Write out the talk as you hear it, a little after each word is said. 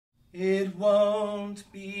It won't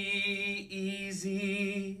be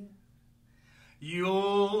easy.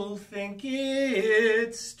 You'll think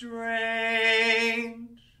it's strange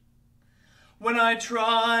when I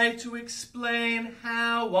try to explain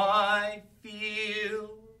how I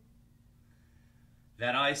feel,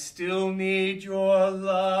 that I still need your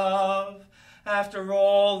love after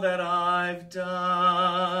all that I've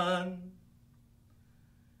done.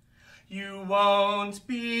 You won't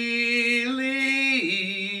believe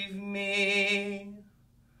me.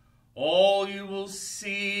 All you will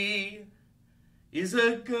see is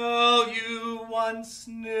a girl you once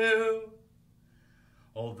knew,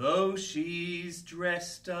 although she's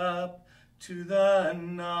dressed up to the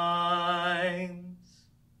nines.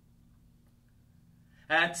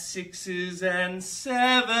 At 6s and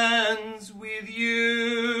 7s with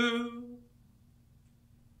you.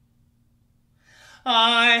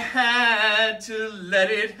 I had to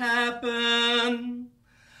let it happen.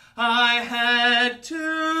 I had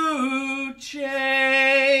to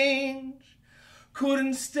change.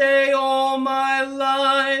 Couldn't stay all my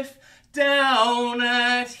life down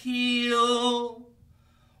at heel,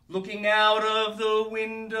 looking out of the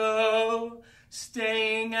window,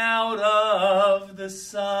 staying out of the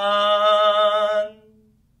sun.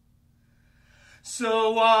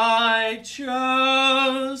 So I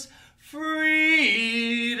chose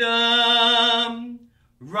freedom,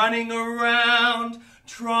 running around,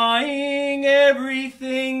 trying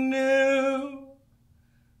everything new,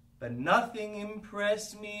 but nothing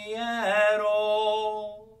impressed me at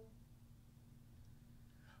all.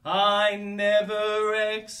 I never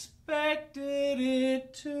expected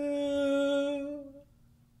it to.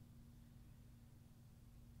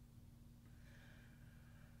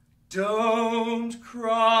 Don't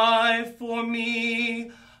cry for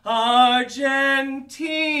me, Argentina.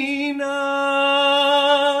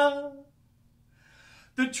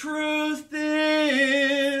 The truth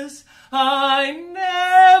is, I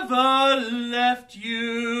never left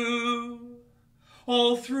you.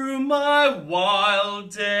 All through my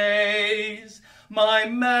wild days, my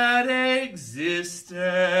mad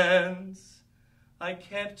existence, I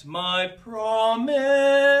kept my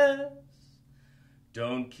promise.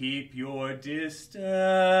 Don't keep your distance.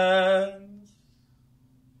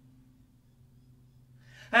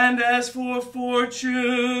 And as for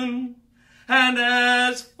fortune, and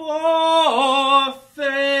as for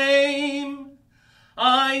fame,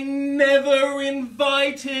 I never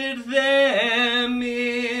invited them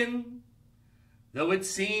in, though it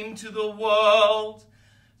seemed to the world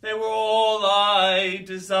they were all I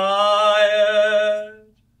desired.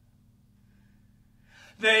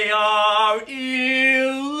 They are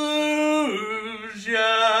illusions.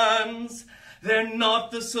 They're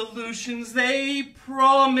not the solutions they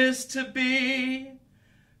promised to be.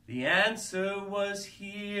 The answer was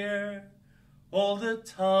here all the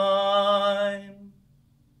time.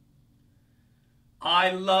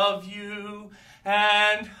 I love you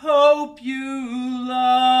and hope you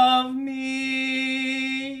love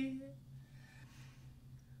me.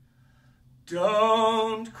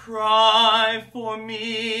 Don't cry for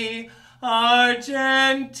me, Argentina.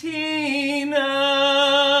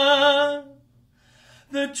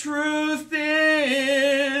 The truth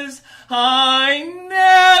is, I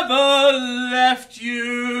never left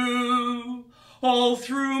you. All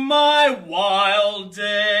through my wild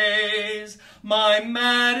days, my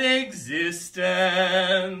mad existence,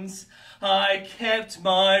 I kept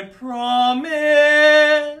my promise.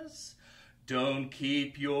 Don't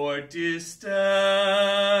keep your distance.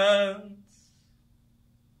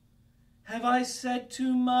 Have I said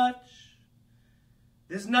too much?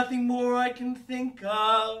 There's nothing more I can think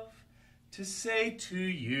of to say to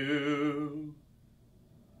you.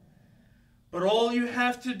 But all you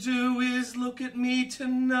have to do is look at me to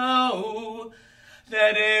know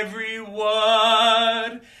that every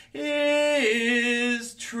word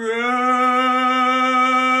is true.